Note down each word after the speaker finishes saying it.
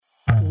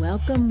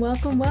Welcome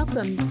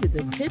to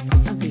the Tip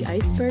of the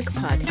Iceberg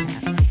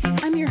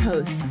podcast. I'm your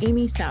host,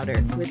 Amy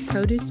Souter, with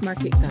Produce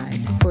Market Guide,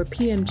 or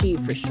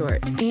PMG for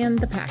short, and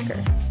The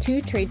Packer,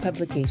 two trade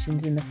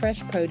publications in the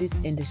fresh produce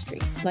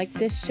industry. Like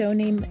this show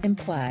name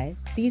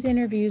implies, these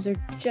interviews are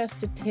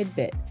just a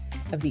tidbit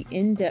of the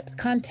in-depth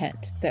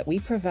content that we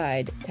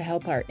provide to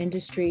help our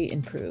industry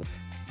improve.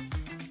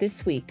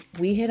 This week,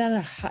 we hit on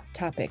a hot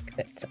topic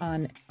that's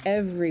on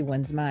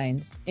everyone's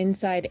minds,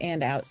 inside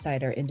and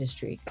outside our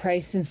industry: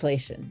 price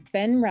inflation.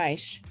 Ben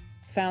Reich,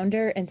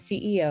 founder and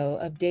CEO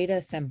of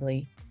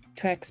Datasembly,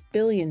 tracks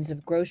billions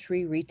of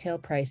grocery retail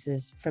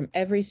prices from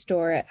every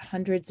store at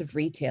hundreds of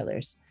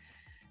retailers,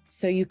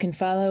 so you can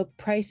follow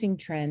pricing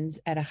trends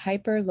at a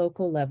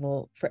hyper-local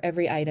level for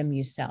every item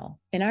you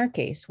sell. In our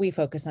case, we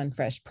focus on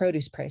fresh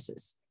produce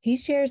prices. He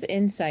shares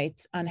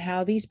insights on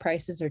how these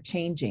prices are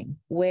changing,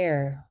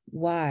 where,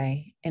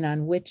 why, and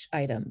on which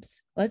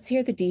items. Let's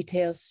hear the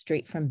details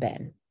straight from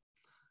Ben.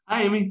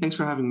 Hi, Amy. Thanks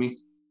for having me.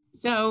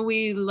 So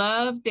we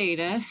love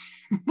data,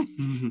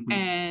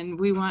 and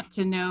we want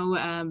to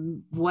know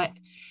what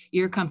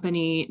your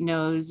company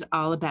knows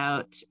all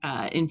about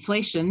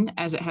inflation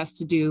as it has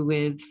to do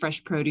with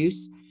fresh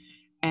produce.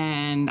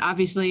 And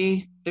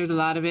obviously, there's a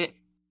lot of it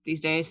these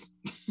days,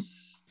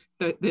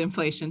 the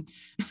inflation.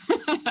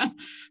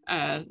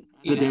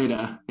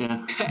 Data,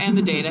 yeah. And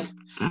the data.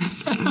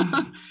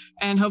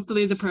 And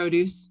hopefully the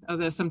produce,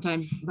 although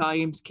sometimes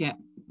volumes can't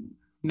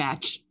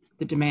match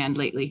the demand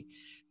lately.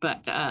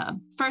 But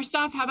first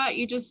off, how about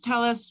you just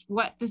tell us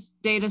what this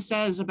data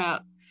says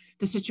about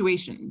the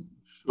situation?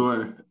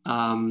 Sure.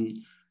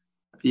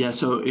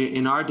 So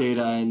in our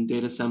data and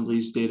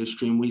Datasembly's data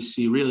stream, we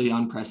see really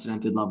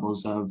unprecedented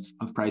levels of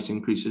price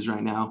increases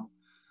right now.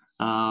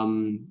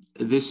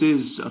 This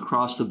is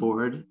across the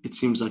board. It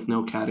seems like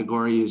no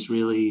category is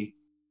really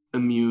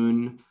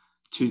immune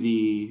to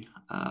the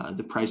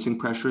pricing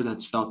pressure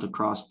that's felt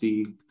across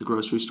the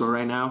grocery store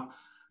right now.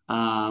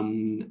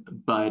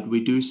 But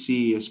we do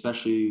see,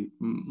 especially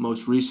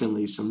most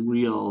recently, some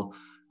real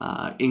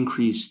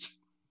increased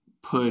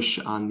push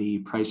on the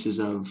prices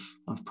of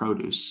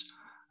produce.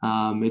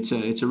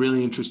 It's a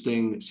really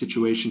interesting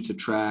situation to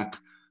track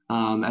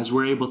as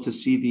we're able to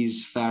see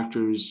these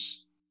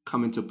factors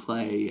come into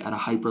play at a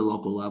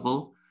hyper-local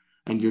level,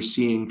 and you're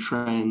seeing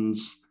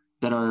trends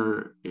that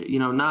are,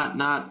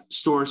 not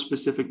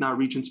store-specific, not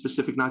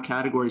region-specific, not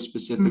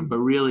category-specific, but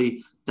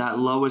really that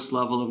lowest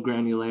level of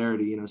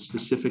granularity,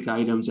 specific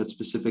items at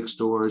specific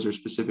stores or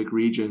specific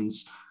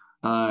regions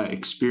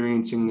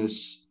experiencing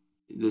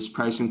this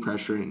pricing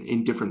pressure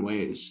in different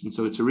ways. And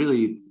so it's a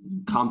really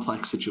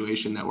complex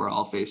situation that we're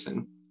all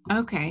facing.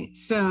 Okay,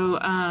 so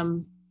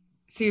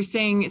you're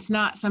saying it's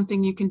not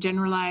something you can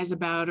generalize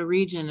about a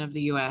region of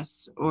the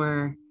U.S.,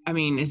 or,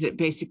 is it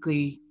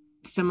basically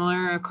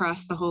similar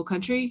across the whole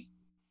country?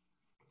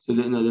 So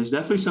there's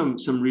definitely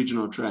some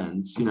regional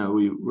trends.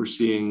 We're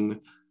seeing,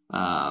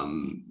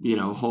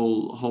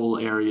 whole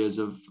areas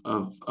of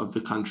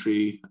the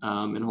country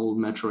and whole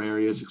metro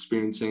areas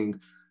experiencing,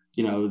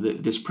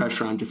 this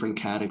pressure on different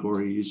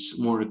categories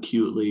more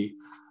acutely.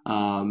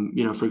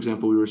 For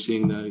example, we were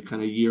seeing the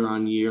kind of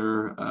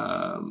year-on-year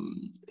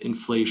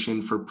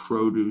inflation for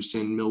produce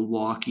in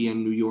Milwaukee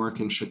and New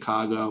York and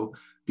Chicago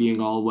being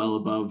all well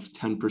above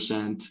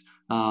 10%.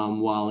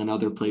 While in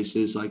other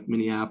places like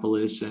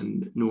Minneapolis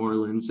and New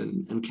Orleans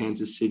and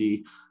Kansas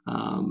City,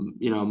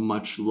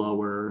 much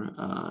lower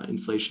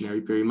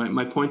inflationary period.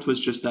 My point was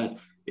just that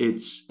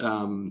it's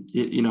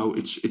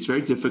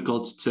very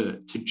difficult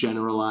to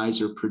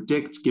generalize or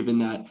predict, given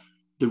that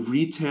the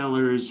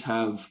retailers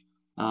have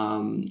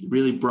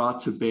really brought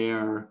to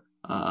bear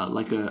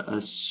like a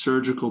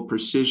surgical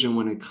precision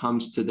when it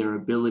comes to their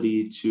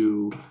ability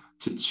to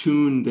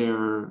tune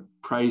their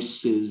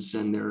prices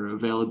and their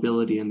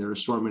availability and their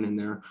assortment and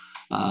their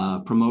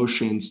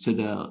promotions to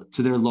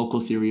their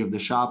local theory of the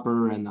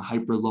shopper and the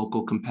hyper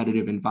local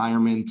competitive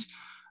environment.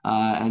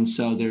 And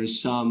so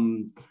there's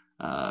some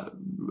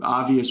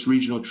obvious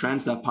regional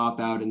trends that pop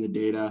out in the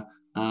data,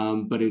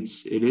 but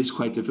it is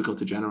quite difficult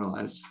to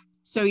generalize.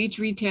 So each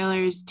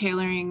retailer is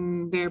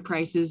tailoring their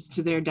prices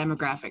to their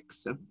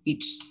demographics of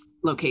each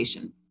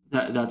location.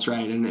 That's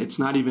right. And it's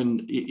not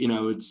even,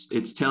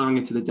 it's tailoring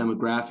it to the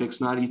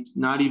demographics,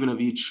 not even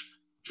of each,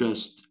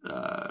 just,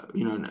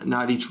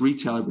 not each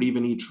retailer, but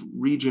even each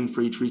region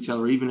for each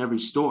retailer, or even every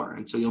store.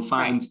 And so you'll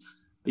find,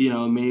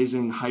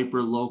 amazing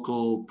hyper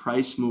local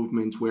price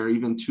movement where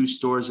even two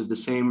stores of the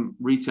same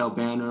retail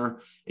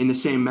banner in the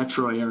same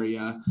metro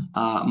area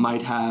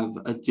might have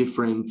a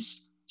different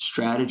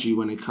strategy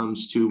when it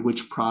comes to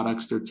which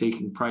products they're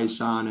taking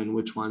price on and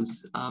which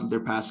ones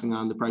they're passing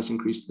on the price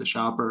increase to the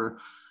shopper.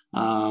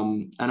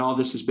 And all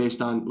this is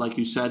based on, like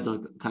you said,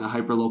 the kind of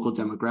hyper-local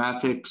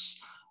demographics,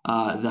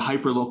 the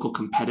hyper-local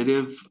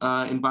competitive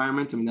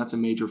environment. That's a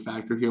major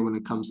factor here when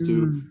it comes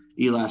to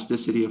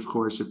elasticity. Of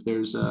course, if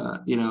there's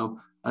a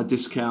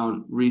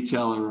discount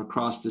retailer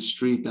across the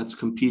street that's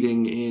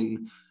competing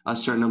in a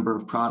certain number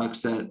of products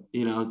that,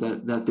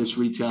 that this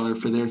retailer,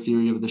 for their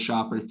theory of the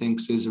shopper,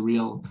 thinks is a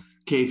real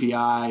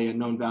KVI, a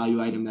known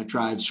value item that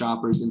drives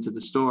shoppers into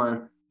the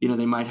store,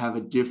 they might have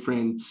a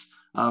different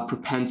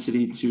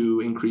propensity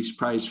to increase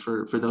price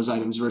for those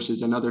items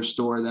versus another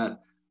store that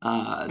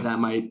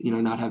might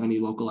not have any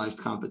localized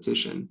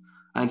competition.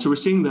 And so we're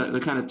seeing the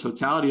kind of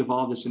totality of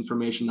all this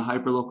information, the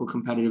hyperlocal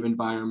competitive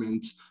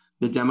environment,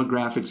 the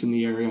demographics in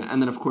the area,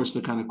 and then of course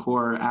the kind of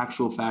core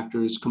actual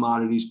factors,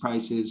 commodities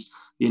prices,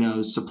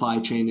 supply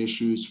chain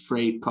issues,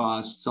 freight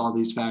costs, all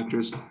these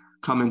factors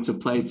come into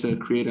play to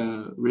create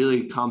a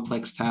really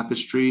complex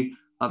tapestry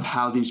of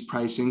how these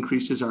price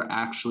increases are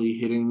actually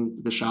hitting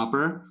the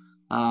shopper.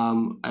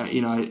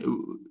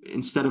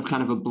 Instead of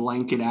kind of a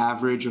blanket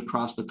average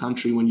across the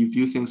country, when you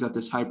view things at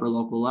this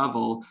hyperlocal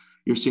level,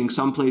 you're seeing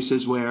some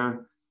places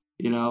where,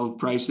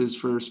 prices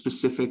for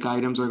specific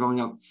items are going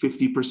up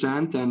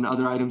 50% and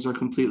other items are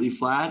completely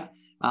flat.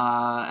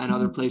 And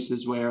other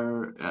places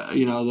where,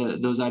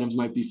 those items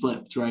might be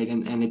flipped, right?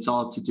 And it's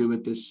all to do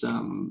with this,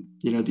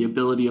 the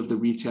ability of the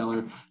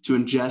retailer to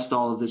ingest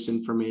all of this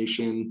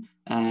information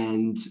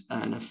and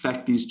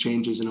affect these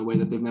changes in a way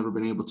that they've never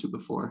been able to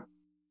before.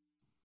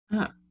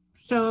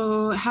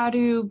 So how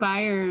do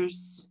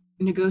buyers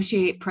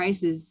negotiate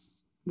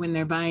prices when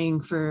they're buying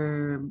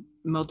for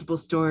multiple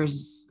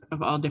stores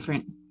of all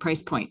different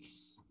price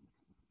points?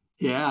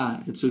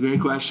 Yeah, it's a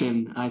great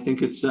question. I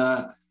think it's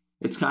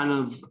kind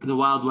of the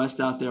Wild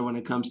West out there when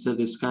it comes to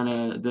this kind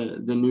of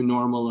the new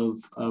normal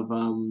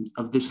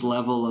of this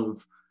level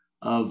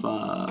of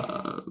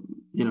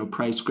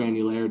price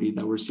granularity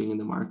that we're seeing in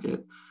the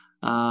market.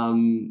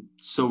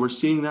 So we're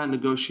seeing that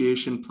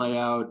negotiation play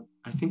out,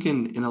 I think,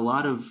 in a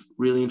lot of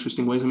really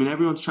interesting ways. I mean,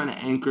 everyone's trying to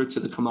anchor to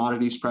the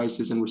commodities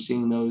prices, and we're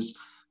seeing those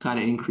kind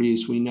of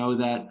increase. We know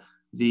that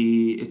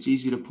it's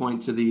easy to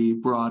point to the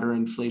broader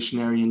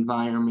inflationary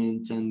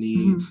environment and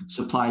the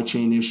supply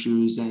chain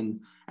issues and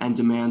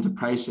demand a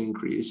price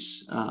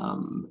increase.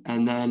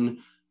 And then,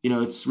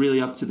 it's really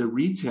up to the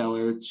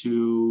retailer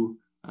to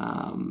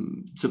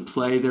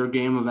play their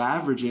game of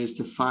averages,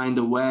 to find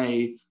a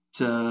way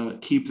to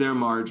keep their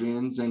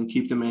margins and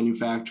keep the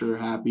manufacturer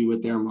happy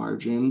with their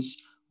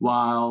margins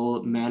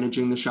while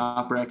managing the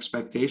shopper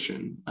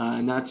expectation.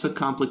 And that's a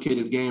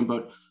complicated game,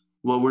 but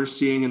what we're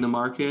seeing in the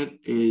market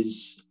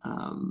is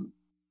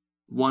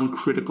one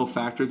critical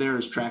factor there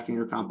is tracking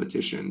your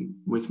competition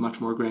with much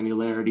more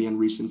granularity and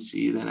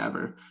recency than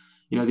ever.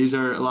 A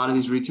lot of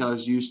these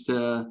retailers used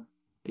to,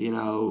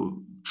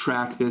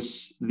 track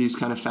these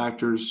kind of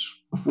factors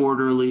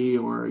quarterly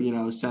or,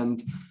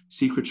 send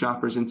secret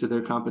shoppers into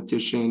their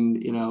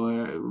competition,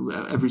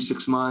 every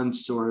 6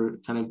 months or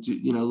kind of,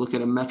 look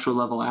at a metro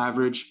level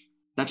average.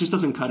 That just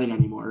doesn't cut it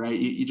anymore, right?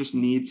 You just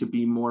need to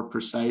be more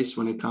precise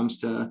when it comes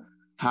to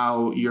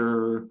how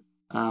you're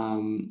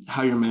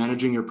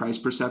managing your price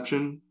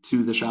perception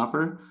to the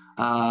shopper.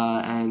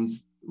 And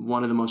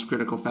one of the most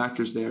critical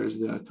factors there is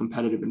the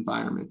competitive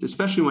environment,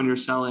 especially when you're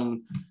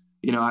selling,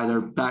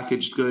 either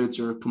packaged goods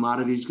or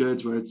commodities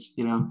goods, where it's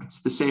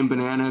the same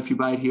banana if you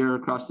buy it here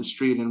across the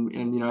street,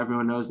 and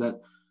everyone knows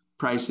that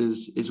price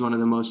is one of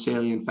the most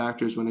salient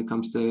factors when it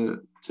comes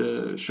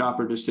to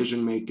shopper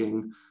decision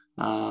making,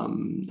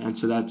 and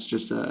so that's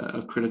just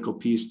a critical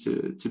piece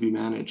to be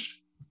managed.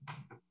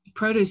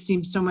 Produce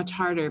seems so much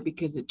harder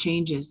because it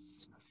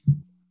changes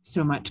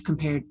so much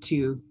compared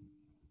to,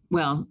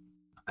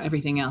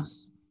 everything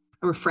else,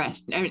 or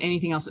fresh,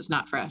 anything else that's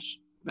not fresh.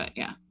 But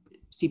yeah,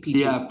 CPG.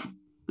 Yeah.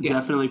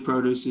 Definitely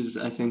produce is,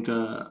 I think,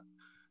 a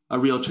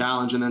real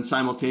challenge. And then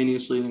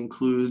simultaneously it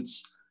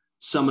includes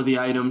some of the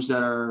items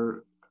that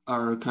are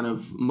kind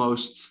of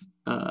most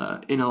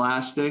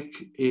inelastic,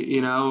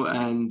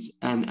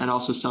 and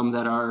also some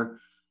that are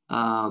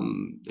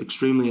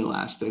extremely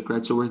elastic,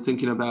 right? So we're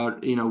thinking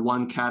about,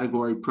 one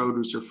category,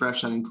 produce or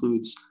fresh, that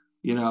includes,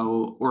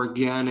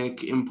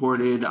 organic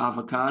imported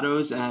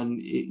avocados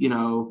and,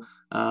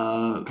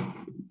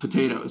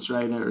 potatoes,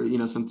 right?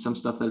 Or, some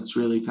stuff that's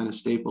really kind of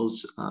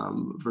staples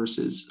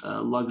versus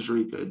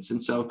luxury goods.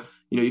 And so,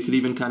 you could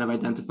even kind of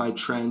identify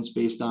trends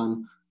based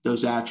on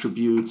those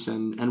attributes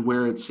and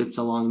where it sits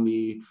along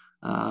the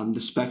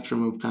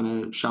spectrum of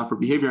kind of shopper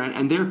behavior.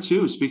 And there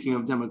too, speaking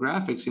of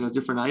demographics,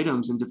 different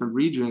items in different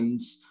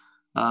regions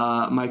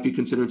might be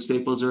considered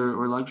staples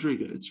or luxury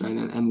goods, right?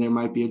 And there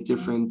might be a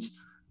different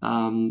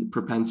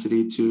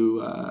propensity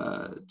to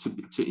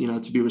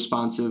be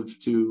responsive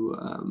to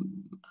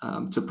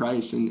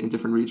price in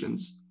different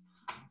regions.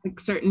 Like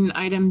certain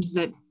items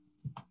that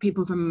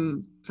people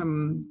from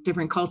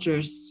different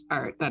cultures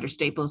are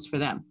staples for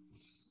them.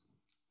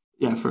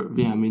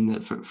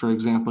 For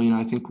example,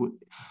 I think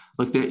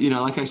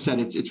like I said,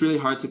 it's really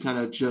hard to kind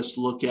of just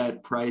look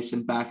at price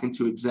and back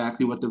into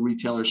exactly what the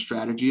retailer's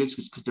strategy is,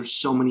 because there's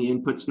so many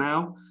inputs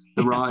now.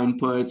 The raw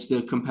inputs,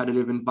 the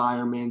competitive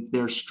environment,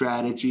 their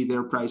strategy,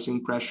 their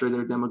pricing pressure,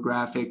 their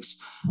demographics,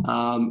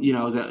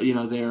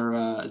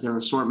 their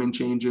assortment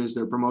changes,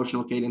 their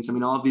promotional cadence. I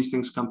mean, all of these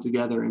things come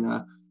together in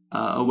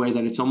a way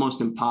that it's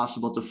almost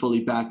impossible to fully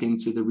back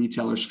into the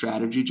retailer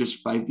strategy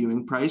just by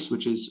viewing price,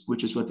 which is what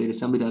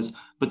Datasembly does.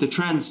 But the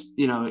trends,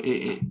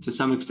 to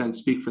some extent,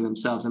 speak for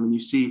themselves. I mean, you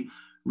see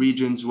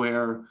regions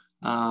where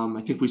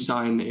I think we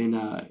saw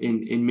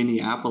in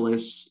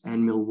Minneapolis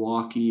and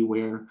Milwaukee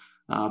where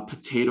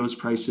potatoes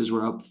prices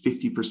were up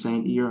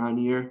 50% year on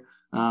year.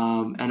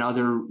 And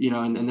other,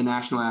 and the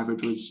national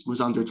average was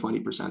under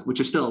 20%,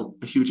 which is still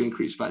a huge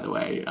increase, by the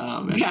way,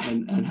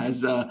 and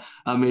has a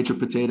major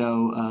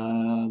potato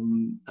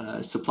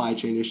supply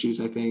chain issues,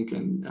 I think,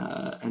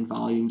 and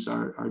volumes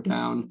are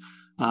down.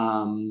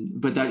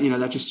 But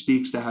that just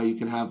speaks to how you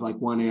can have like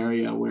one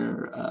area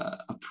where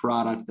a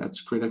product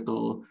that's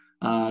critical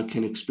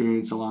can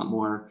experience a lot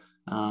more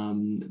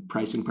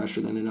pricing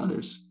pressure than in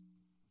others.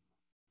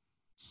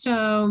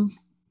 So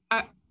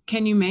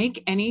can you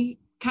make any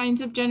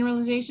kinds of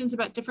generalizations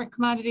about different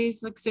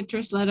commodities like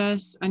citrus,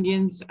 lettuce,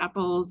 onions,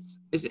 apples?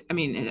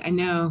 I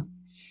know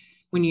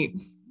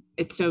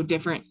it's so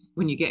different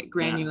when you get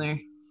granular,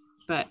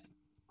 but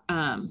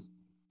are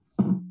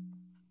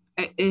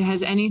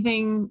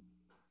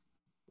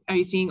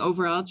you seeing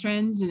overall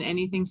trends and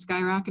anything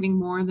skyrocketing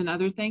more than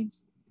other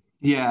things?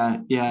 Yeah.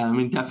 I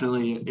mean,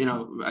 definitely,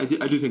 I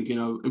do think,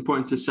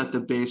 important to set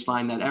the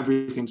baseline that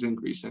everything's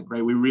increasing,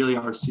 right? We really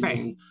are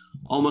seeing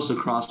almost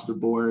across the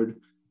board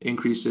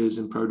increases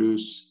in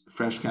produce,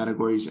 fresh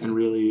categories, and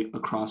really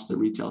across the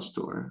retail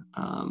store.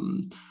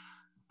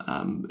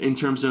 In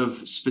terms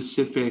of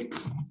specific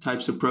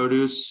types of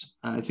produce,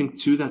 I think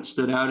two that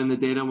stood out in the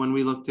data when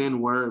we looked in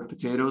were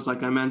potatoes,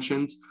 like I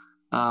mentioned.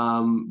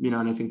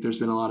 And I think there's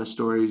been a lot of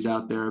stories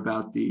out there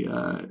about the,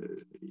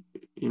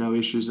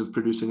 issues of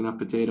producing enough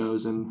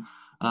potatoes and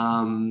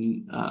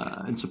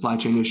supply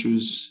chain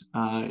issues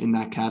in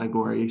that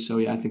category. So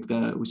yeah, I think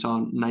that we saw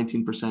a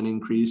 19%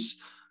 increase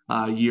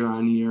year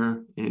on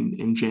year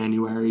in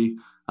January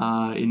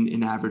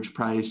in average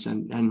price.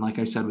 And like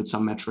I said, with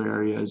some metro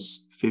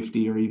areas,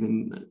 50 or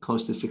even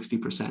close to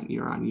 60%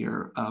 year on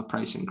year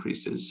price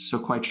increases. So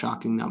quite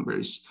shocking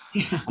numbers.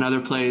 Yeah.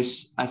 Another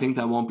place, I think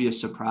that won't be a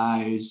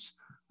surprise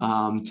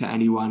to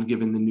anyone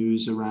given the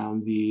news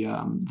around the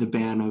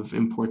ban of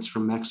imports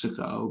from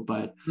Mexico,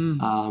 but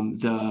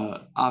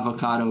the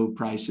avocado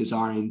prices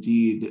are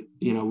indeed,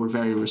 were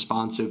very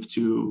responsive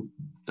to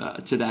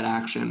that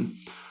action.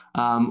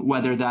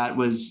 Whether that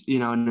was,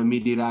 an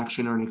immediate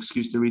action or an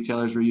excuse the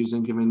retailers were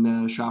using given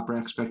the shopper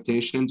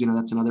expectations,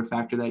 that's another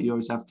factor that you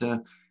always have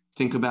to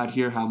think about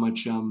here, how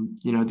much,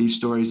 these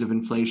stories of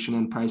inflation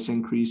and price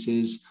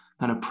increases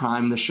kind of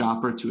prime the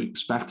shopper to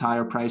expect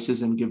higher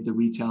prices and give the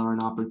retailer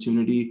an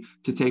opportunity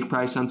to take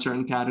price on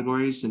certain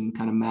categories, and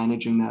kind of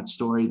managing that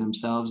story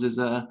themselves is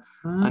an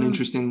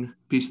interesting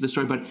piece of the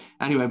story. But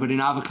anyway, in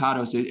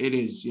avocados, it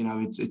is,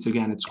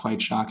 it's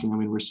quite shocking. I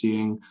mean, we're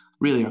seeing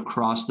really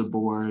across the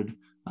board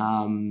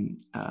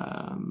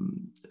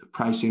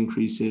price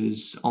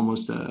increases,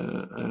 almost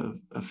a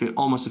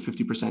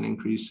 50%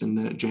 increase in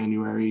the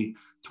January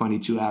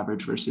 22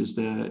 average versus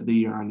the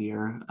year on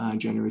year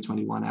January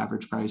 21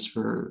 average price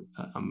for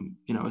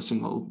a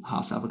single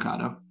house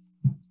avocado.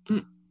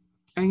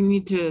 I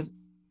need to,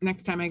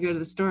 next time I go to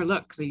the store,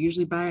 look, because I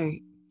usually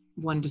buy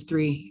 1 to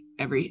 3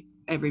 every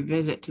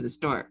visit to the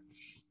store,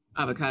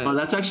 avocados. Well,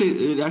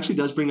 it actually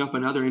does bring up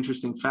another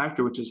interesting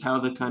factor, which is how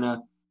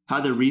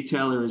the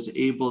retailer is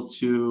able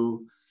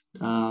to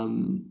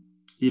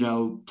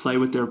play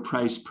with their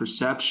price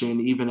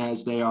perception even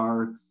as they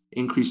are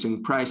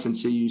increasing price. And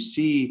so you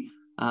see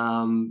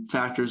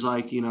factors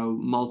like,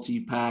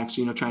 multi-packs,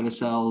 trying to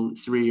sell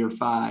 3 or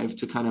 5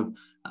 to kind of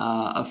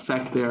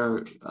affect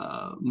their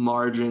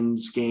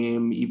margins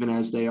game even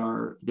as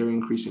they're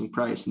increasing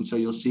price. And so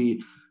you'll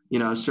see,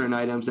 certain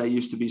items that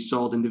used to be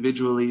sold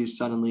individually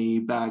suddenly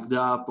bagged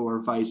up, or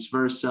vice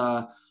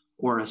versa,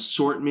 or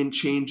assortment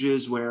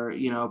changes where,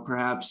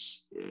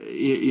 perhaps,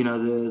 the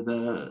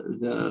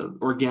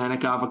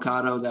organic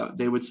avocado that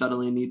they would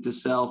suddenly need to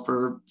sell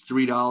for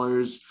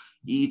 $3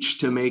 each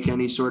to make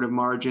any sort of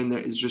margin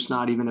that is just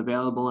not even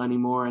available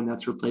anymore. And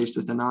that's replaced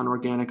with a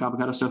non-organic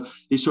avocado. So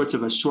these sorts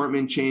of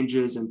assortment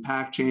changes and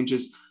pack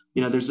changes,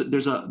 there's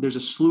a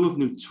slew of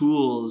new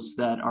tools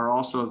that are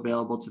also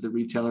available to the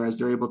retailer as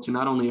they're able to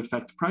not only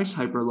affect price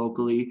hyper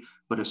locally,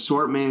 but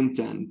assortment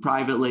and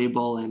private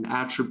label and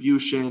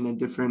attribution and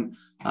different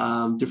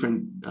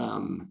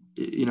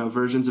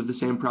versions of the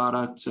same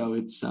product. So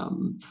it's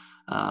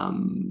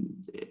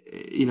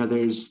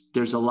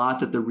there's a lot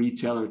that the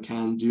retailer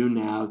can do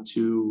now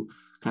to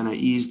kind of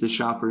ease the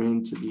shopper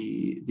into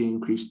the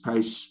increased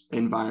price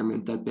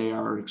environment that they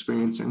are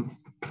experiencing.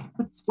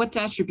 What's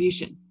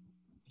attribution?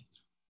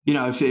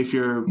 If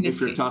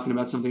you're talking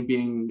about something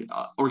being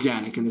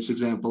organic in this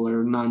example,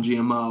 or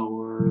non-GMO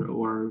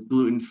or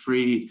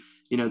gluten-free,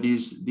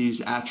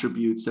 these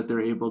attributes that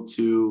they're able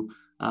to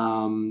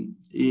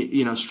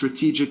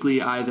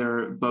strategically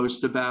either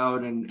boast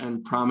about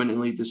and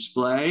prominently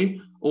display,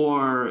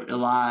 or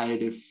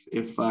elide if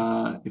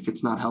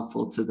it's not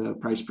helpful to the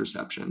price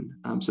perception.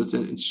 So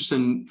it's just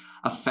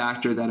a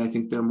factor that I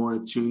think they're more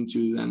attuned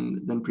to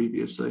than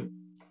previously.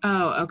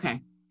 Oh,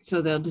 okay. So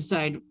they'll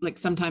decide, like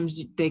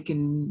sometimes they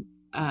can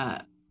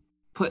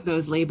put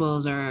those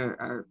labels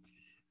or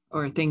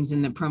things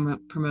in the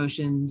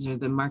promotions or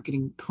the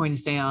marketing point of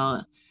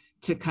sale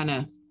to kind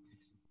of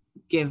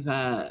give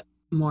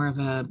more of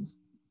a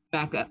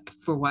backup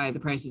for why the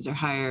prices are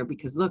higher,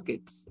 because look,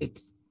 it's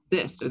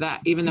this or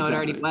that, even though it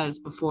already was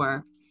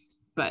before,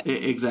 but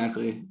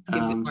exactly.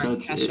 Gives it more So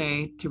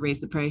cachet to raise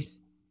the price.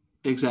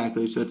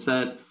 Exactly. So it's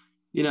that,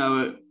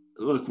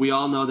 look, we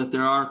all know that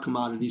there are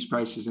commodities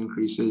prices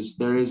increases.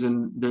 There is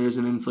an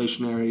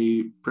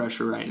inflationary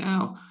pressure right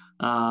now.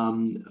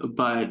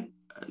 But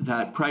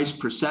that price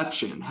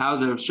perception, how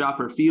the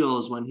shopper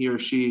feels when he or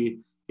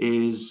she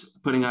is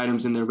putting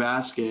items in their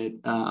basket,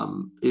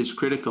 is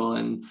critical.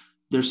 And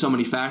there's so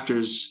many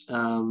factors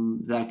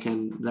that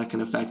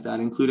can affect that,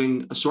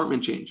 including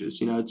assortment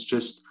changes. It's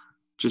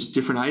just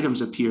different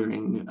items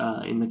appearing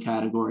in the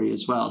category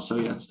as well. So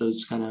yeah, it's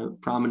those kind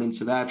of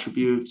prominence of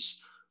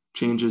attributes,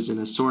 changes in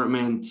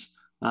assortment.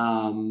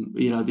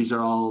 These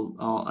are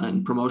all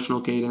and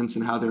promotional cadence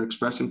and how they're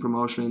expressing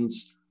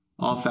promotions,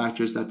 all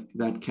factors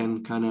that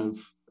can kind of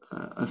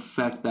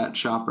affect that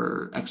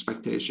shopper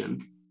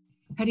expectation.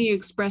 How do you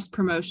express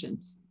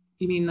promotions?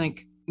 You mean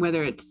like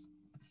whether it's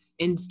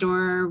in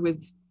store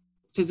with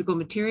physical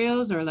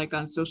materials or like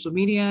on social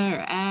media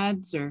or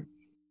ads, or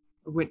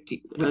what?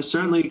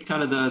 Certainly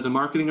kind of the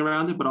marketing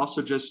around it, but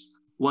also just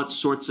what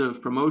sorts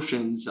of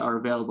promotions are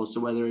available. So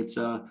whether it's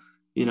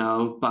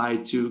buy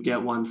two,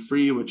 get one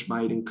free, which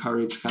might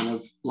encourage kind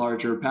of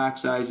larger pack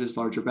sizes,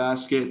 larger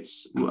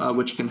baskets,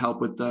 which can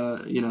help with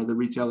the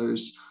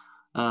retailers,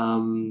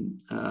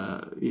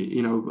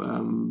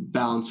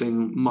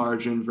 balancing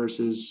margin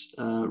versus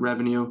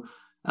revenue.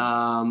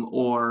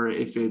 Or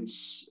if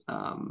it's,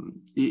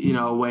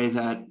 a way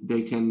that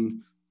they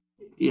can,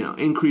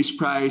 increase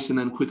price and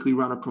then quickly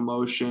run a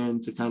promotion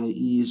to kind of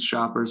ease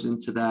shoppers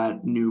into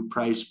that new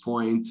price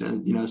point.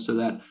 And, so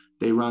that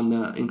they run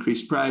the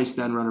increased price,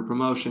 then run a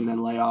promotion,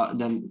 then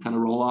then kind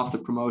of roll off the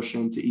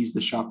promotion to ease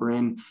the shopper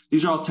in.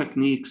 These are all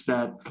techniques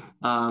that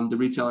the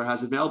retailer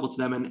has available to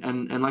them.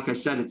 And like I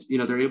said, it's,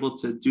 they're able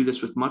to do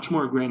this with much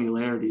more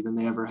granularity than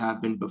they ever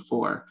have been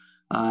before.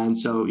 And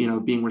so,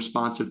 being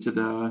responsive to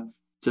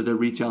the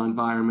retail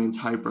environment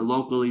hyper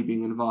locally,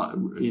 being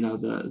involved,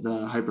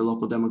 the hyper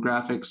local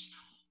demographics,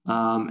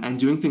 and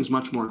doing things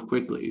much more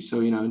quickly.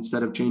 So,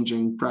 instead of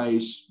changing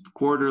price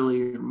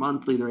quarterly or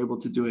monthly, they're able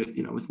to do it,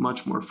 with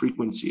much more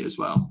frequency as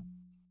well.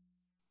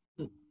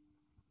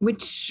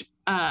 Which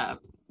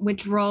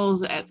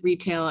roles at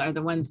retail are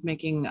the ones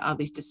making all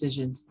these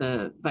decisions?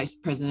 The vice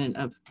president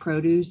of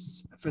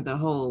produce for the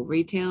whole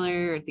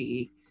retailer,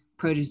 the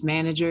produce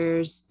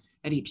managers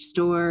at each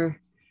store,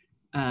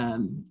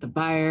 the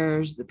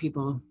buyers, the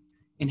people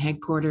in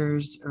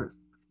headquarters, or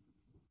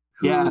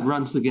who? Yeah, it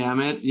runs the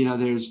gamut.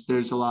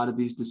 There's a lot of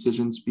these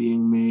decisions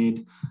being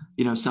made.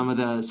 Some of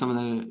the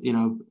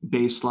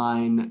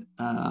baseline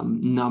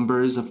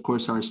numbers, of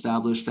course, are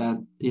established at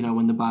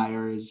when the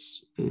buyer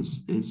is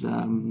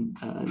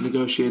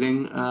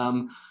negotiating.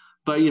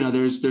 But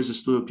there's a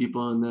slew of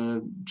people in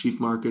the chief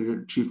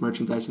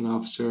merchandising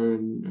officer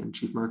and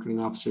chief marketing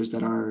officers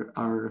that are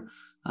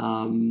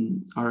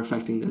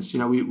affecting this.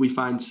 We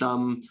find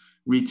some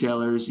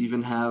retailers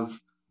even have,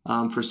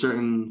 for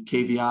certain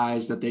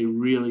KVIs that they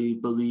really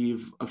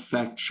believe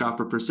affect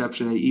shopper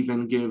perception, they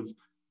even give,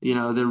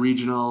 the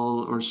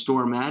regional or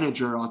store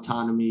manager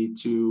autonomy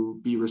to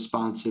be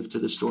responsive to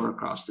the store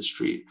across the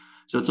street.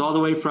 So it's all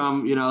the way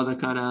from, the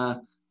kind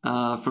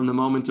of from the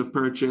moment of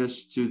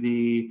purchase to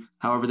the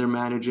however they're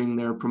managing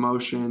their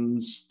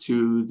promotions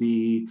to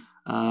the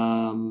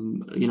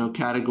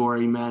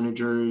category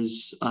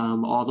managers,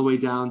 all the way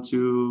down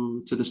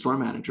to the store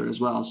manager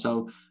as well.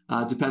 So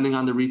depending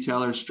on the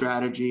retailer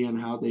strategy and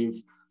how they've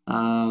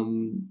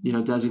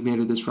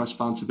designated this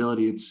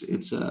responsibility,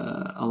 it's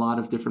a lot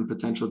of different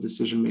potential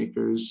decision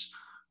makers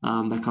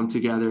that come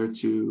together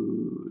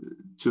to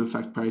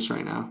affect price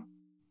right now.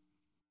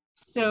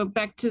 So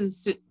back to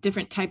the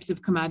different types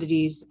of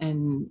commodities,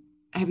 and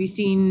have you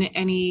seen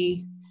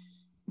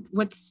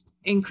what's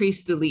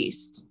increased the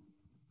least?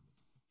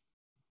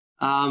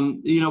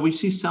 We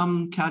see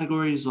some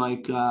categories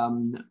like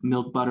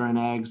milk, butter, and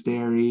eggs,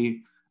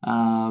 dairy,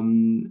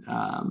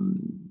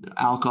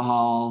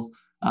 alcohol.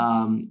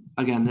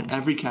 Again,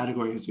 every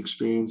category has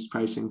experienced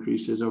price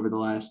increases over the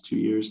last 2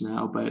 years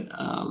now, but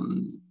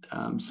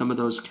some of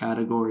those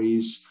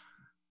categories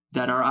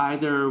that are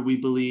either, we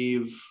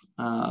believe,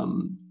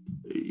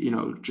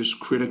 just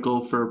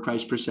critical for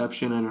price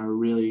perception and are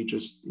really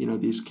just,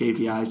 these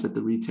KPIs that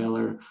the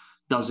retailer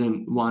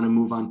doesn't want to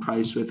move on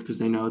price with because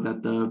they know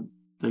that the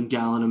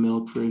gallon of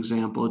milk, for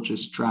example,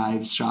 just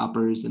drives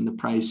shoppers, and the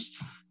price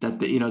that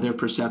their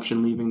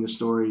perception leaving the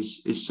store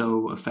is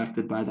so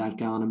affected by that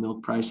gallon of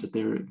milk price that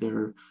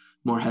they're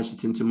more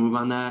hesitant to move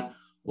on that.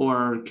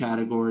 Or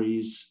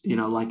categories,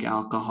 like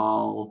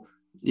alcohol,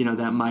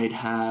 that might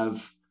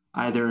have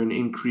either an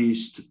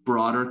increased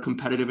broader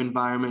competitive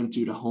environment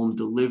due to home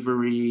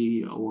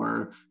delivery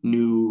or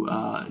new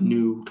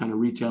kind of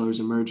retailers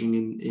emerging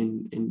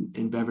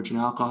in beverage and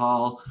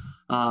alcohol,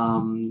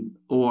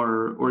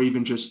 or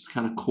even just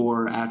kind of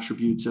core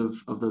attributes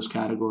of those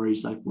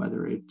categories, like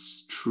whether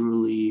it's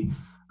truly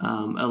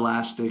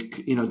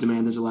elastic,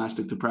 demand is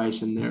elastic to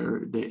price, and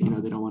they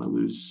don't want to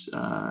lose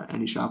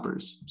any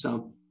shoppers.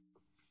 So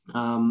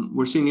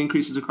We're seeing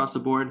increases across the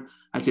board.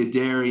 I'd say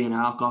dairy and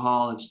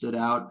alcohol have stood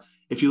out.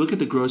 If you look at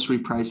the grocery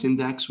price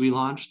index we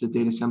launched, the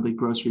Datasembly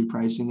grocery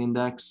pricing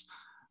index,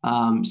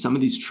 some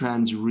of these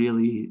trends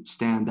really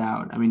stand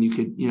out. I mean, you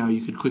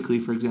could quickly,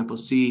 for example,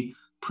 see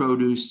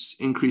produce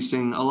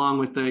increasing along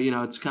with the,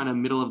 it's kind of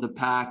middle of the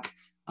pack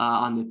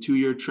on the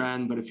 2-year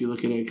trend. But if you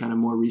look at it kind of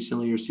more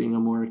recently, you're seeing a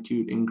more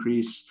acute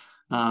increase.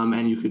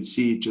 And you could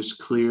see just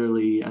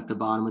clearly at the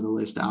bottom of the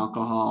list,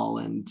 alcohol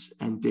and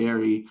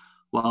dairy,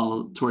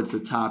 while towards the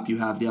top, you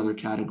have the other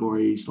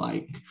categories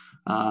like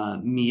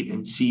meat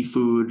and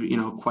seafood,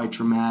 quite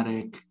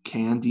dramatic,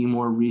 candy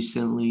more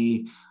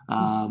recently,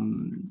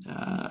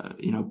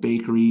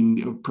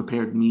 bakery,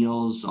 prepared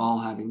meals, all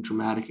having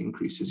dramatic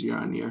increases year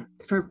on year.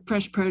 For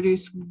fresh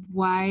produce,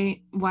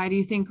 why do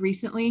you think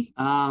recently?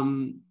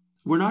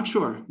 We're not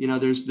sure.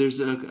 There's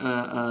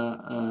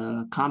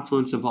a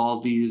confluence of all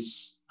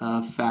these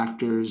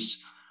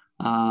factors.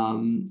 I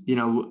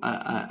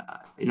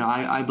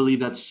believe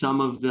that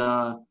some of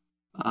the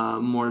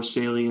more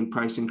salient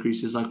price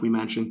increases, like we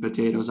mentioned,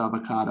 potatoes,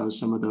 avocados,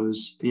 some of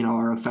those,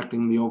 are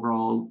affecting the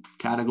overall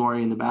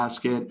category in the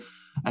basket.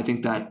 I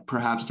think that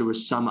perhaps there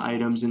was some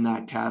items in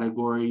that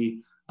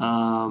category,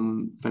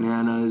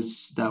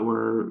 bananas that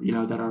were,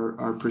 that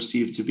are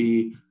perceived to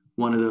be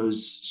one of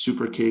those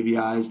super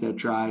KVIs that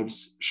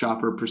drives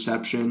shopper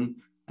perception.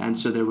 And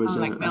so there was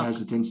a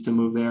hesitance to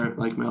move there,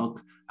 like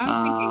milk. I was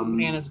thinking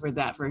bananas were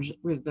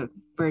the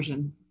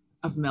version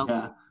of milk.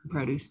 Yeah.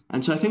 Produce.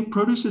 And so I think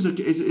produce I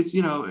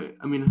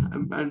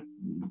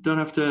don't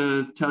have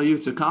to tell you,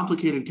 it's a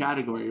complicated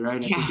category,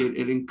 right? Yeah. I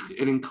think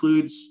it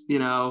includes,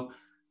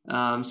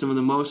 some of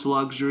the most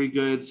luxury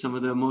goods, some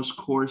of the most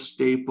core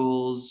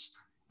staples,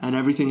 and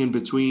everything in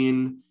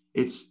between.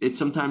 It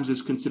sometimes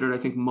is considered, I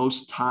think,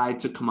 most tied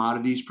to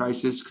commodities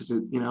prices because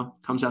it,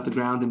 comes out the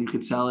ground and you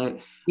could sell it.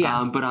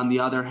 Yeah. But on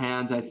the other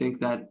hand, I think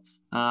that,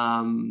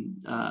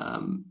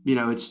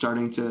 it's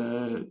starting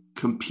to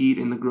compete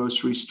in the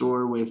grocery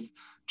store with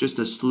just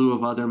a slew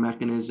of other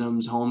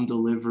mechanisms. Home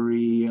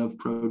delivery of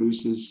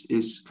produce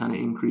is kind of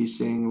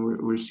increasing.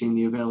 We're seeing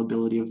the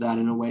availability of that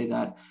in a way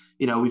that,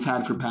 we've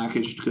had for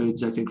packaged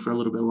goods, I think, for a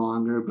little bit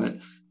longer, but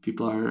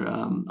people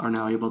are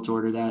now able to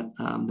order that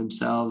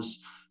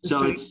themselves.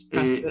 So it's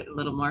trust it a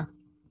little more.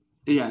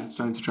 Yeah, it's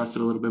starting to trust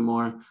it a little bit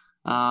more.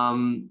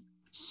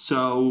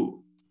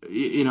 So,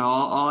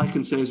 all I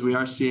can say is we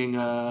are seeing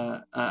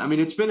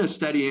it's been a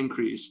steady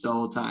increase the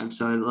whole time.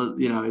 So,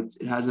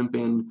 it hasn't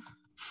been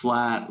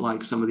flat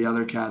like some of the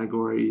other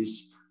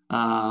categories.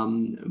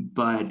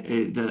 But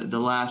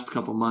the last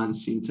couple months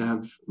seem to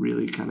have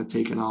really kind of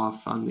taken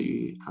off on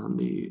the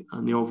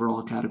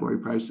overall category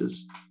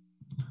prices.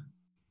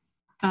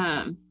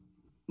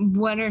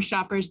 What are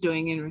shoppers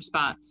doing in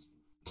response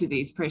to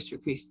these price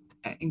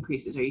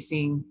increases? Are you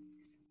seeing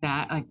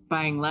that, like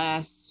buying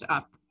less,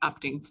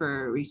 opting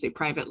for, we say,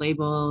 private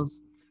labels,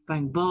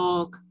 buying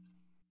bulk,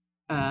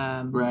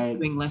 right,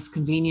 doing less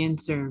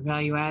convenience or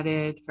value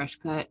added, fresh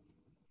cut?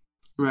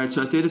 Right.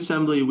 So at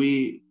Datasembly,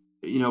 we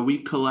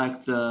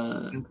collect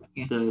the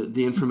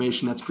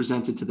information that's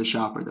presented to the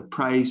shopper, the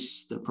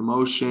price, the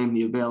promotion,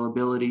 the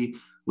availability.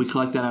 We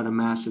collect that at a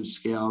massive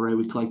scale, right?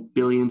 We collect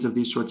billions of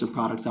these sorts of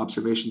product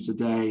observations a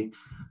day.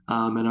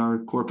 And our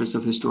corpus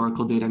of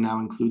historical data now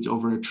includes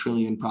over 1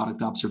 trillion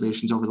product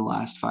observations over the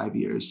last 5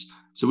 years.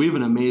 So we have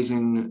an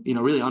amazing,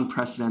 really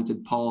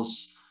unprecedented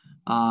pulse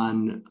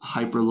on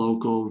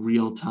hyperlocal,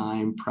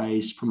 real-time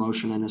price,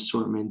 promotion, and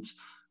assortment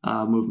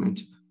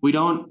movement. We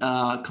don't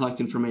collect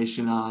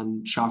information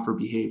on shopper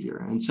behavior.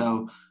 And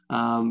so,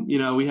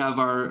 we have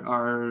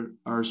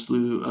our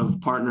slew of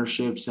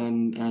partnerships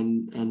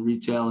and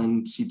retail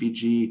and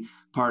CPG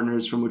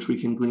partners from which we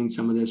can glean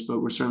some of this,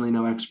 but we're certainly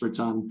no experts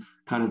on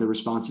kind of the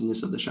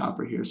responsiveness of the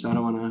shopper here. So I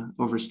don't want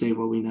to overstate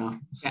what we know.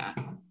 Yeah.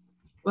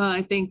 Well,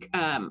 I think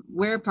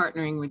we're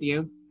partnering with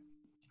you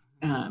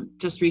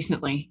just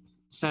recently.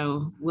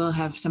 So we'll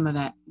have some of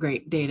that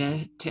great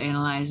data to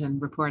analyze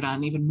and report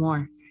on even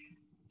more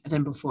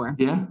than before.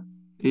 Yeah.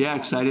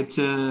 Excited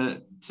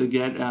to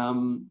get,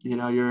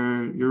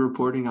 your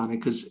reporting on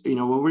it. Cause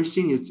what we're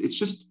seeing,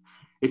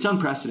 it's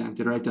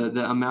unprecedented, right?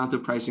 The amount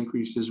of price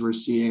increases we're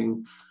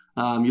seeing.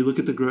 You look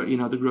at the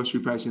grocery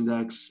price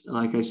index,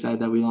 like I said,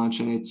 that we launched,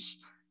 and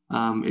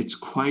it's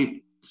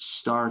quite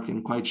stark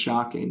and quite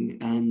shocking.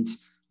 And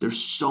there's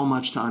so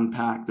much to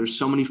unpack. There's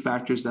so many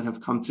factors that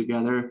have come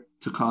together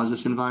to cause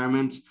this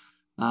environment.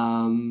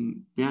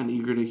 And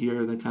eager to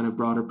hear the kind of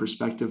broader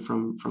perspective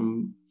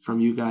from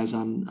you guys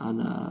on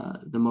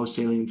the most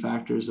salient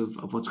factors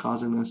of what's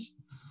causing this.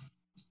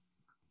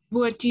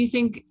 What do you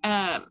think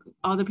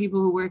all the people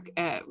who work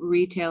at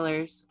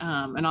retailers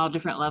and all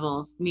different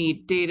levels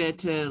need data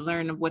to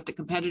learn what the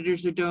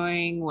competitors are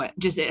doing?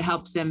 It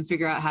helps them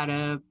figure out how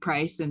to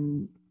price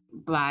and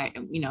buy,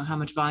 how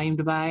much volume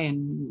to buy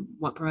and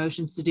what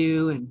promotions to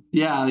do. And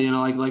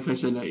like I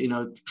said,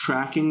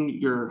 tracking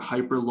your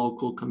hyper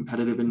local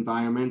competitive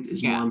environment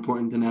is more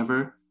important than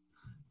ever.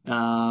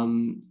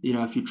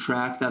 If you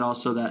track that,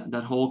 also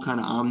that whole kind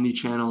of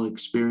omni-channel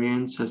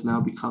experience has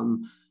now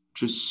become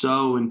just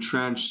so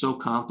entrenched, so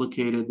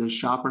complicated. The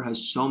shopper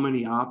has so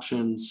many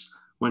options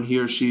when he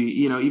or she,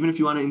 even if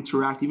you want to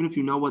interact, even if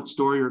you know what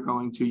store you're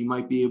going to, you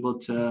might be able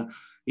to,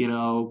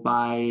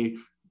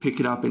 pick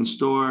it up in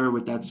store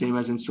with that same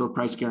as in-store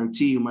price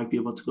guarantee. You might be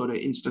able to go to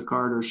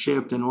Instacart or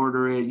Shipt and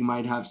order it. You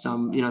might have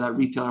some, that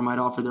retailer might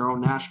offer their own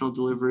national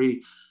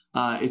delivery.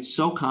 It's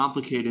so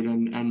complicated,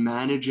 and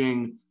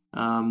managing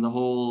the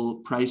whole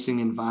pricing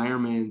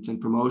environment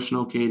and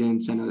promotional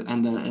cadence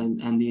and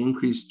the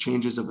increased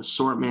changes of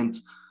assortment.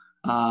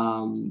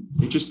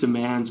 It just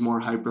demands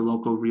more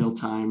hyperlocal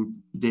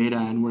real-time data,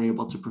 and we're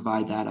able to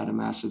provide that at a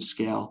massive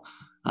scale.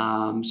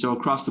 So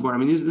across the board, I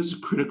mean, this is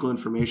critical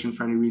information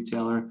for any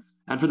retailer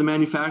and for the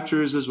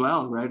manufacturers as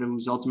well, right?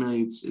 And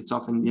ultimately, it's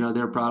often,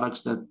 their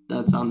products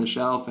that's on the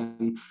shelf,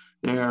 and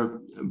their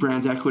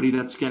brand equity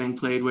that's getting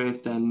played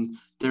with, and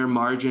their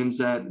margins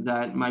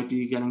that might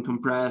be getting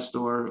compressed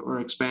or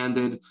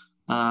expanded.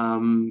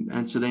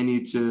 And so they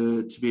need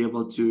to be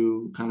able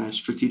to kind of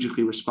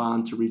strategically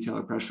respond to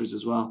retailer pressures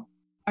as well.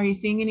 Are you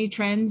seeing any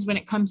trends when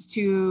it comes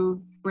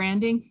to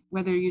branding,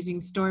 whether using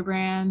store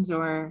brands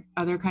or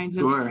other kinds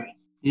of? Sure.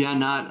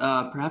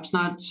 Yeah, perhaps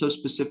not so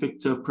specific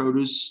to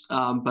produce,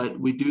 but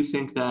we do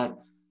think that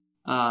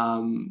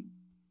the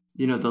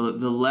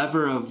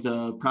lever of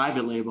the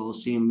private label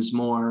seems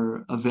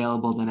more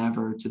available than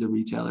ever to the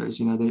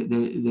retailers.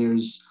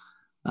 There's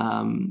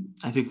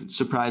I think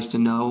surprised to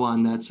no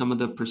one that some of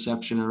the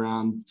perception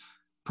around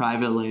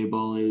private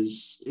label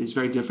is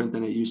very different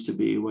than it used to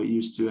be. What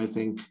used to, I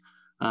think,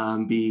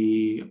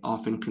 be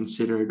often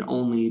considered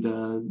only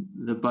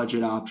the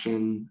budget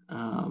option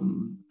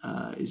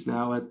is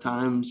now at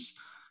times,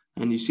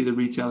 and you see the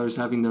retailers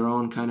having their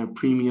own kind of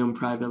premium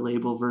private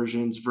label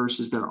versions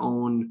versus their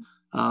own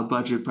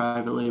budget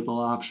private label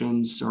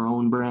options or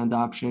own brand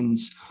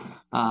options.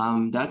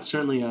 That's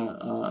certainly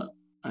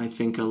I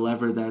think a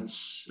lever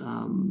that's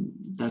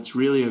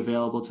really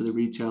available to the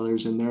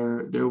retailers, and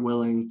they're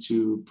willing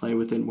to play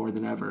with it more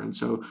than ever. And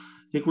so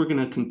I think we're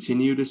going to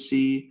continue to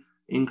see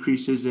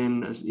increases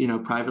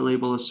in private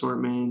label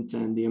assortment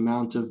and the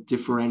amount of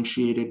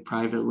differentiated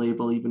private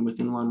label even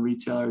within one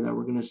retailer that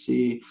we're going to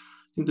see.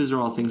 I think those are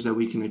all things that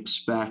we can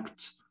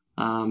expect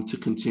to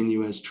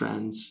continue as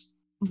trends.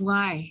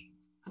 Why?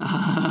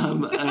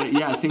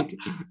 I think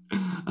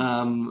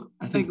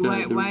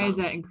why is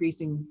that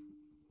increasing?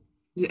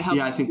 Does it help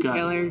the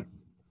retailer,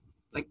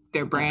 like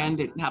their brand?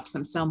 It helps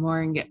them sell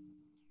more and get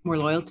more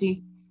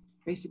loyalty,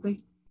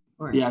 basically.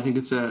 Yeah, I think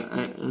it's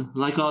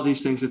like all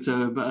these things, it's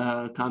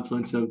a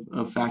confluence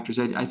of factors.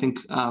 I think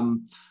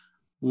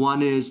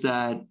one is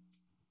that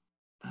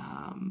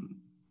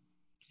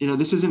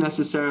this isn't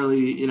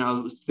necessarily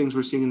things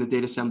we're seeing in the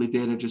Datasembly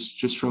data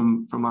just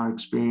from our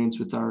experience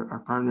with our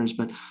partners,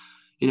 but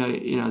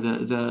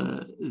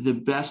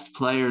the best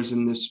players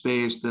in this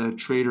space, the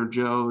Trader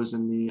Joe's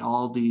and the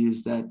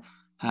Aldi's that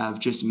have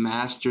just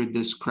mastered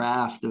this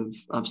craft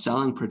of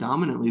selling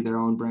predominantly their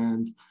own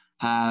brand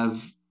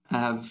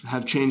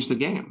have changed the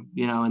game,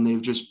 and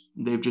they've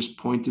just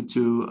pointed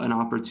to an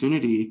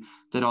opportunity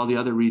that all the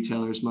other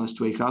retailers must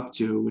wake up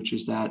to, which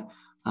is that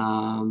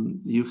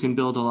you can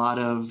build a lot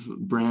of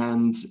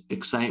brand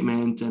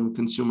excitement and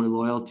consumer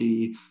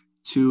loyalty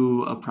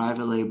to a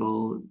private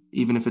label,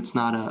 even if it's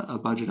not a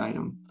budget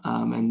item.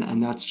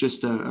 And that's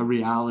just a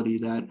reality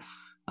that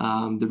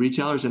the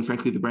retailers and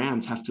frankly the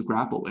brands have to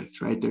grapple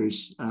with, right?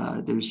 There's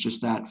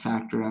just that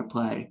factor at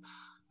play.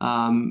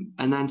 And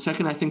then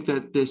second, I think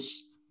that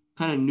this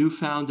kind of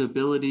newfound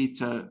ability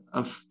to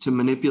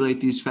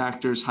manipulate these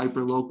factors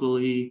hyper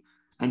locally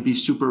and be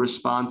super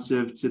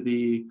responsive to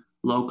the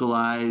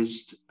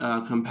localized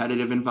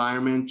competitive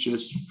environment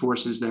just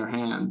forces their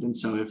hand. And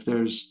so if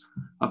there's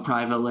a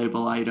private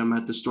label item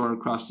at the store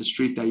across the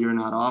street that you're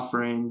not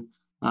offering,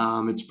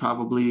 it's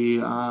probably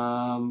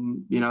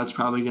going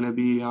to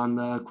be on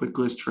the quick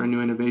list for a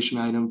new innovation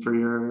item for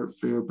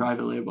your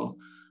private label.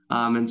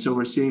 And so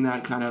we're seeing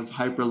that kind of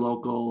hyper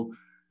local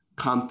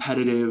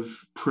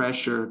competitive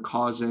pressure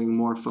causing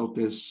more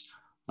focus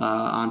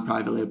on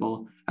private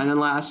label. And then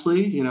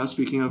lastly,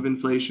 speaking of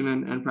inflation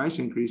and price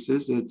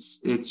increases,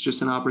 it's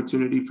just an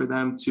opportunity for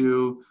them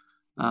to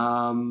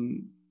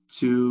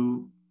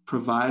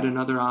provide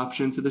another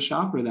option to the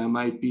shopper that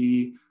might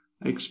be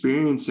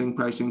experiencing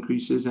price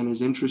increases and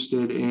is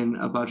interested in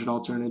a budget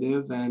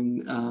alternative.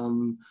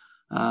 And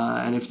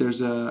if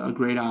there's a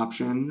great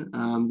option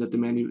that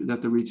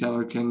the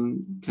retailer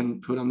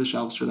can put on the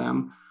shelves for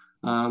them,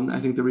 I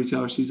think the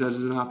retailer sees that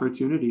as an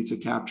opportunity to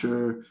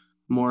capture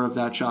more of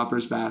that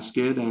shopper's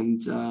basket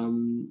and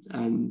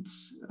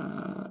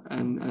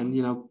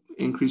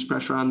increase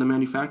pressure on the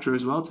manufacturer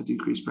as well to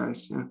decrease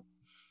price. Yeah.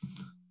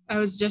 I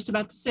was just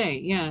about to say,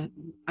 yeah,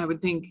 I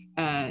would think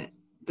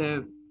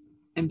the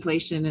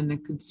inflation and the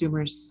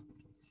consumer's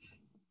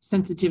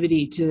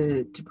sensitivity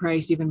to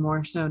price even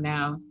more so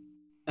now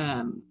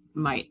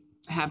might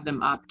have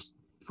them opt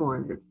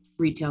for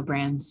retail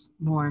brands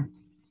more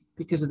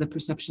because of the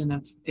perception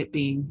of it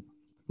being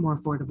more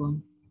affordable.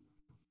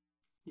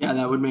 Yeah,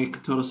 that would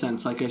make total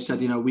sense. Like I said,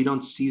 we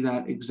don't see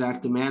that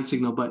exact demand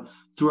signal, but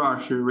through our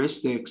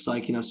heuristics,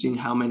 like, seeing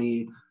how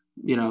many,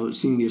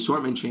 seeing the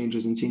assortment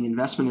changes and seeing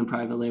investment in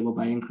private label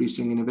by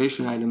increasing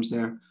innovation items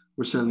there,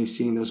 we're certainly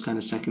seeing those kind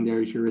of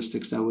secondary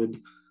heuristics that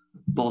would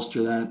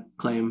bolster that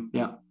claim.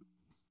 Yeah.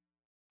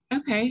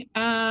 Okay.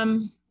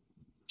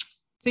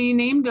 So you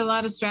named a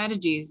lot of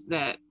strategies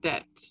that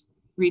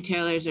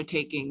retailers are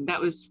taking.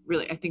 That was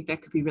really, I think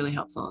that could be really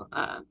helpful.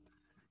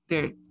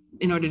 They're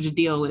in order to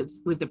deal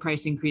with the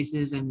price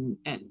increases and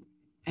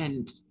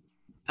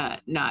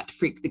not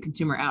freak the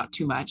consumer out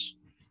too much,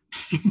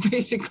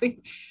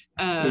 basically.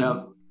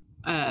 Yeah.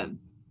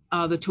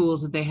 All the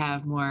tools that they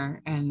have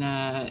more and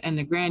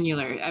the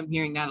granular. I'm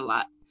hearing that a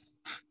lot.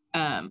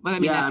 It's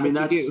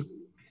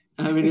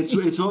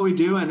what we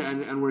do,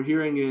 and we're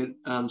hearing it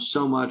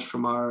so much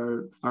from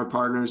our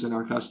partners and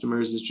our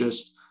customers. Is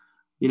just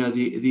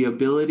the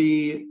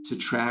ability to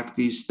track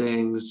these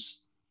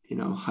things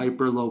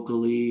hyper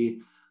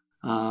locally,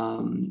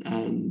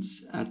 and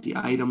at the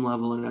item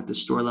level and at the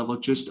store level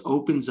just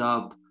opens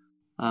up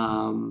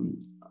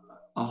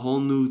a whole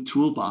new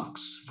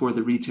toolbox for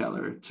the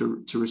retailer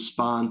to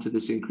respond to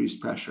this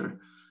increased pressure.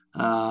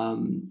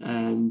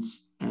 And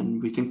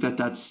we think that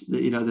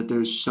that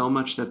there's so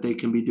much that they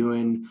can be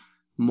doing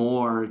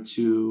more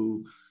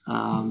to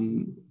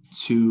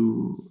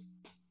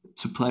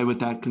play with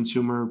that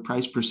consumer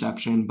price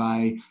perception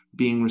by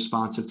being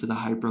responsive to the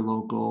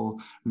hyper-local,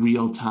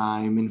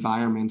 real-time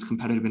environment,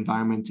 competitive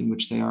environment in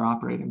which they are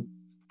operating.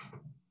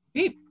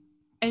 Great.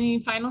 Any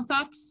final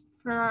thoughts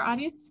for our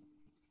audience?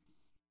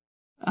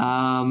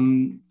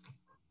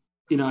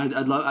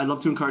 I'd love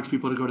to encourage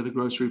people to go to the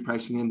grocery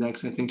pricing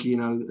index. I think,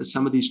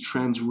 some of these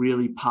trends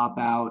really pop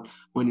out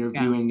when you're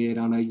viewing it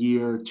on a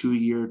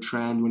 2-year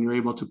trend, when you're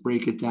able to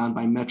break it down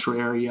by metro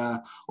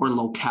area or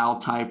locale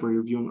type, where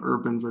you're viewing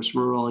urban versus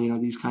rural,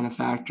 these kind of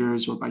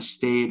factors, or by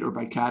state or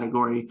by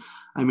category.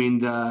 I mean,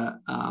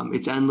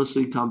 it's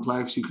endlessly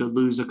complex. You could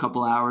lose a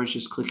couple hours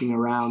just clicking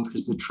around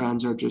because the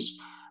trends are just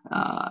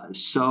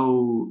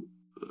so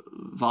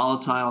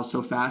volatile,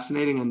 so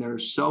fascinating, and they're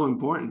so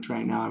important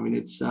right now. I mean,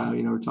 it's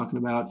we're talking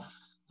about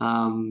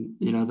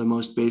the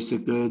most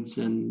basic goods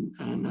and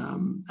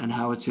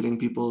how it's hitting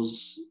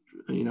people's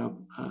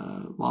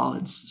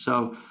wallets.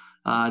 So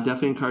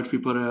definitely encourage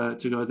people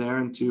to go there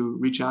and to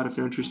reach out if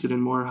they're interested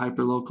in more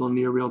hyperlocal,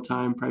 near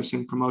real-time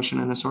pricing, promotion,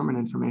 and assortment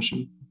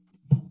information.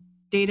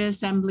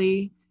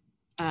 Datasembly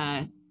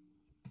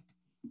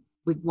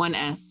with one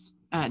S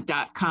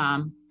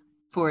 .com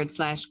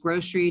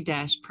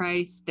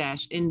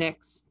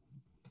 /grocery-price-index.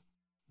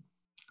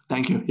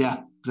 Thank you.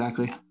 Yeah,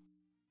 exactly.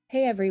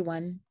 Hey,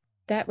 everyone.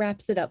 That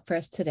wraps it up for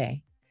us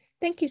today.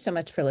 Thank you so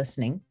much for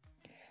listening.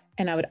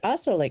 And I would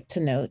also like to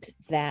note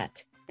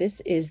that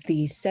this is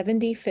the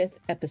 75th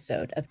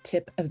episode of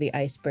Tip of the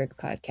Iceberg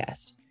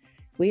podcast.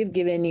 We have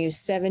given you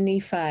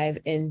 75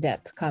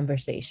 in-depth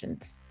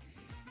conversations.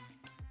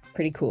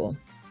 Pretty cool.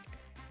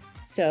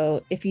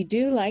 So if you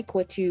do like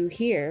what you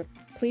hear,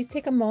 please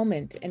take a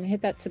moment and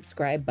hit that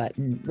subscribe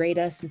button, rate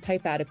us, and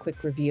type out a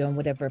quick review on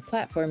whatever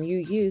platform you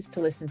use to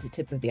listen to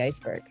Tip of the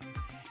Iceberg.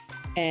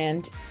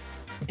 And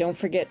don't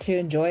forget to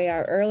enjoy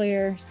our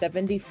earlier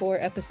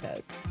 74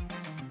 episodes.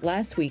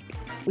 Last week,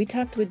 we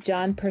talked with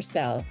John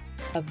Purcell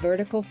of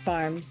Vertical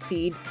Farm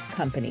Seed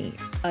Company,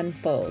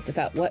 Unfold,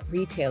 about what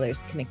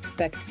retailers can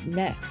expect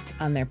next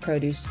on their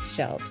produce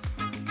shelves.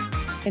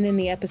 And in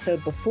the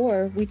episode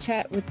before, we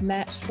chat with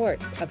Matt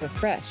Schwartz of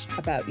Refresh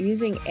about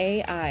using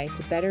AI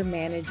to better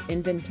manage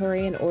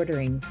inventory and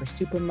ordering for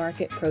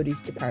supermarket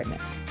produce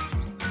departments.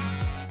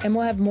 And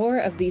we'll have more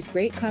of these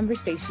great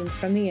conversations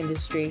from the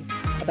industry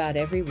about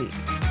every week.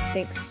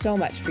 Thanks so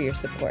much for your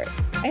support.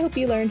 I hope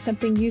you learned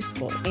something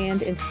useful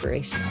and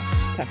inspirational.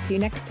 Talk to you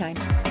next time.